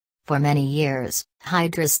For many years,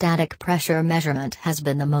 hydrostatic pressure measurement has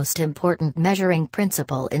been the most important measuring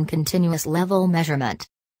principle in continuous level measurement.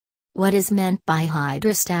 What is meant by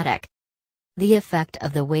hydrostatic? The effect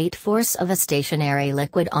of the weight force of a stationary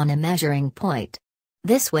liquid on a measuring point.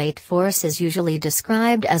 This weight force is usually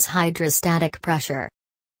described as hydrostatic pressure.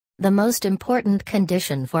 The most important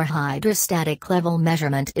condition for hydrostatic level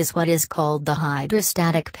measurement is what is called the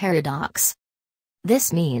hydrostatic paradox.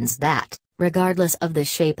 This means that, regardless of the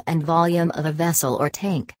shape and volume of a vessel or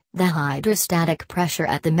tank, the hydrostatic pressure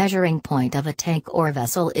at the measuring point of a tank or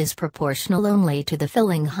vessel is proportional only to the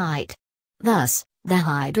filling height. Thus, the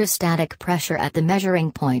hydrostatic pressure at the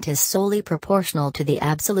measuring point is solely proportional to the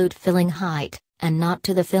absolute filling height, and not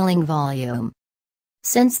to the filling volume.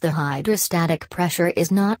 Since the hydrostatic pressure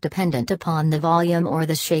is not dependent upon the volume or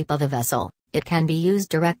the shape of a vessel, it can be used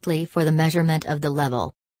directly for the measurement of the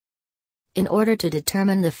level. In order to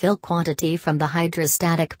determine the fill quantity from the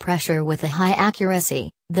hydrostatic pressure with a high accuracy,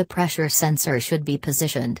 the pressure sensor should be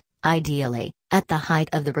positioned, ideally, at the height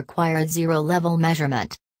of the required zero-level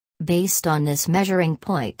measurement. Based on this measuring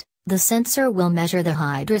point, the sensor will measure the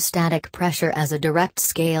hydrostatic pressure as a direct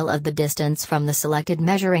scale of the distance from the selected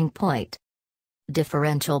measuring point.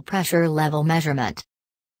 Differential pressure level measurement.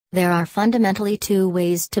 There are fundamentally two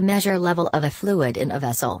ways to measure level of a fluid in a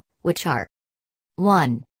vessel, which are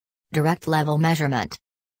 1. Direct level measurement.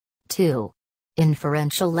 2.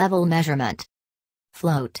 Inferential level measurement.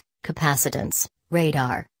 Float, capacitance,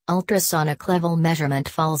 radar, ultrasonic level measurement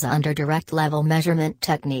falls under direct level measurement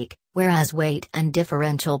technique, whereas weight and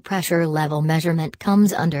differential pressure level measurement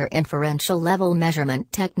comes under inferential level measurement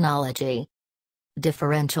technology.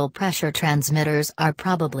 Differential pressure transmitters are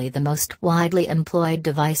probably the most widely employed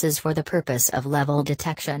devices for the purpose of level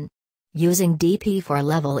detection. Using dP for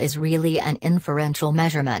level is really an inferential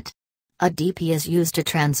measurement. A dP is used to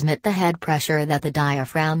transmit the head pressure that the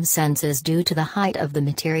diaphragm senses due to the height of the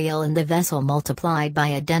material in the vessel multiplied by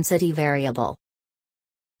a density variable.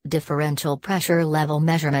 Differential pressure level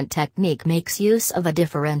measurement technique makes use of a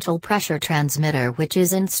differential pressure transmitter which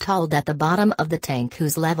is installed at the bottom of the tank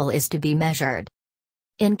whose level is to be measured.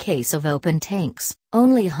 In case of open tanks,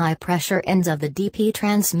 only high pressure ends of the dP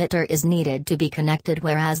transmitter is needed to be connected,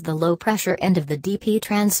 whereas the low pressure end of the dP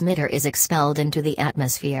transmitter is expelled into the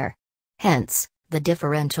atmosphere. Hence, the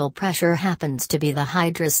differential pressure happens to be the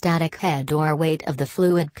hydrostatic head or weight of the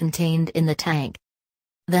fluid contained in the tank.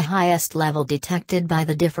 The highest level detected by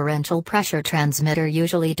the differential pressure transmitter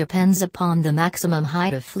usually depends upon the maximum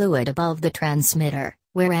height of fluid above the transmitter,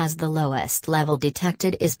 whereas the lowest level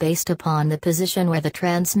detected is based upon the position where the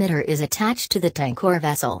transmitter is attached to the tank or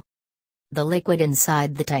vessel. The liquid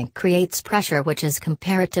inside the tank creates pressure which is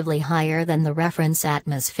comparatively higher than the reference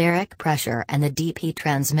atmospheric pressure, and the dP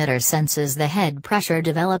transmitter senses the head pressure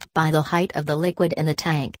developed by the height of the liquid in the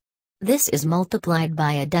tank. This is multiplied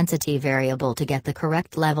by a density variable to get the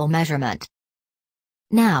correct level measurement.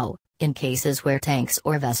 Now, in cases where tanks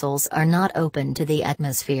or vessels are not open to the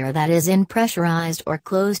atmosphere, that is in pressurized or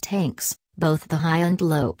closed tanks, both the high and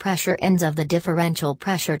low pressure ends of the differential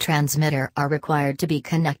pressure transmitter are required to be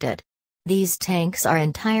connected. These tanks are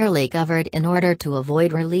entirely covered in order to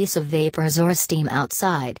avoid release of vapors or steam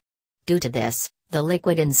outside. Due to this, the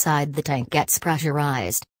liquid inside the tank gets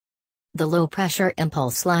pressurized. The low-pressure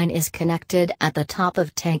impulse line is connected at the top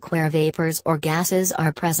of tank where vapors or gases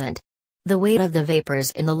are present. The weight of the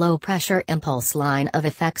vapors in the low-pressure impulse line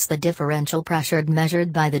affects the differential pressure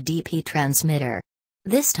measured by the dP transmitter.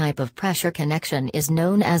 This type of pressure connection is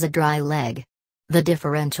known as a dry leg. The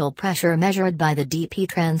differential pressure measured by the dP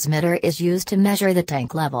transmitter is used to measure the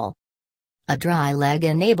tank level. A dry leg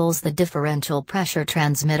enables the differential pressure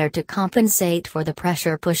transmitter to compensate for the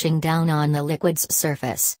pressure pushing down on the liquid's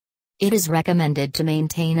surface. It is recommended to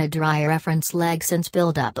maintain a dry reference leg since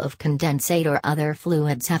buildup of condensate or other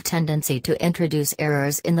fluids have tendency to introduce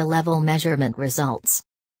errors in the level measurement results.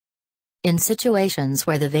 In situations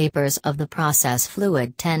where the vapors of the process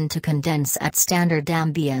fluid tend to condense at standard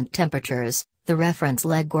ambient temperatures, the reference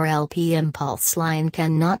leg or LP impulse line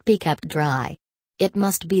cannot be kept dry. It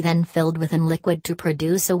must be then filled with an liquid to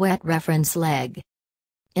produce a wet reference leg.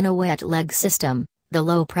 In a wet leg system, the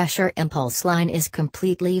low-pressure impulse line is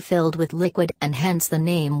completely filled with liquid and hence the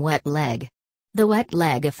name wet leg. The wet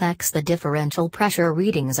leg affects the differential pressure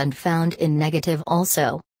readings and found in negative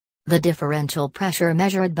also. The differential pressure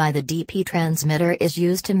measured by the dP transmitter is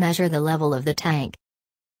used to measure the level of the tank.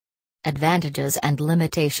 Advantages and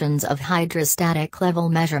limitations of hydrostatic level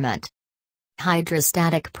measurement.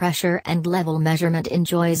 Hydrostatic pressure and level measurement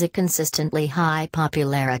enjoys a consistently high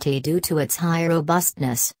popularity due to its high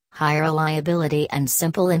robustness, high reliability and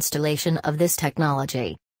simple installation of this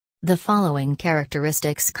technology. The following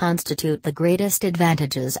characteristics constitute the greatest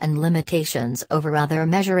advantages and limitations over other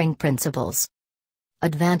measuring principles.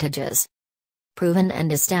 Advantages: proven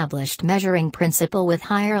and established measuring principle with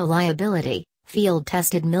higher reliability, field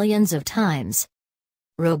tested millions of times.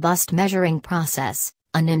 Robust measuring process,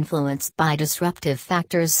 uninfluenced by disruptive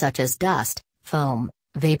factors such as dust, foam,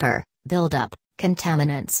 vapor, buildup,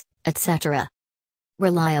 contaminants, etc.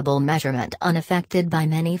 Reliable measurement unaffected by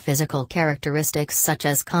many physical characteristics such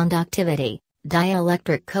as conductivity,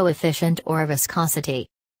 dielectric coefficient or viscosity.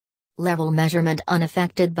 Level measurement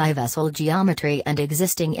unaffected by vessel geometry and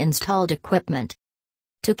existing installed equipment.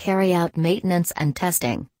 To carry out maintenance and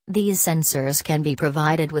testing, these sensors can be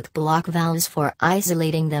provided with block valves for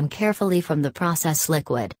isolating them carefully from the process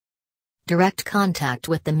liquid. Direct contact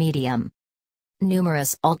with the medium.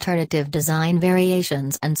 Numerous alternative design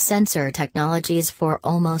variations and sensor technologies for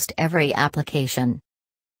almost every application.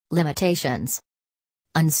 Limitations: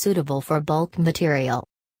 unsuitable for bulk material.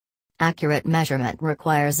 Accurate measurement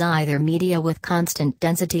requires either media with constant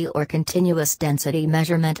density or continuous density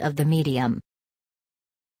measurement of the medium.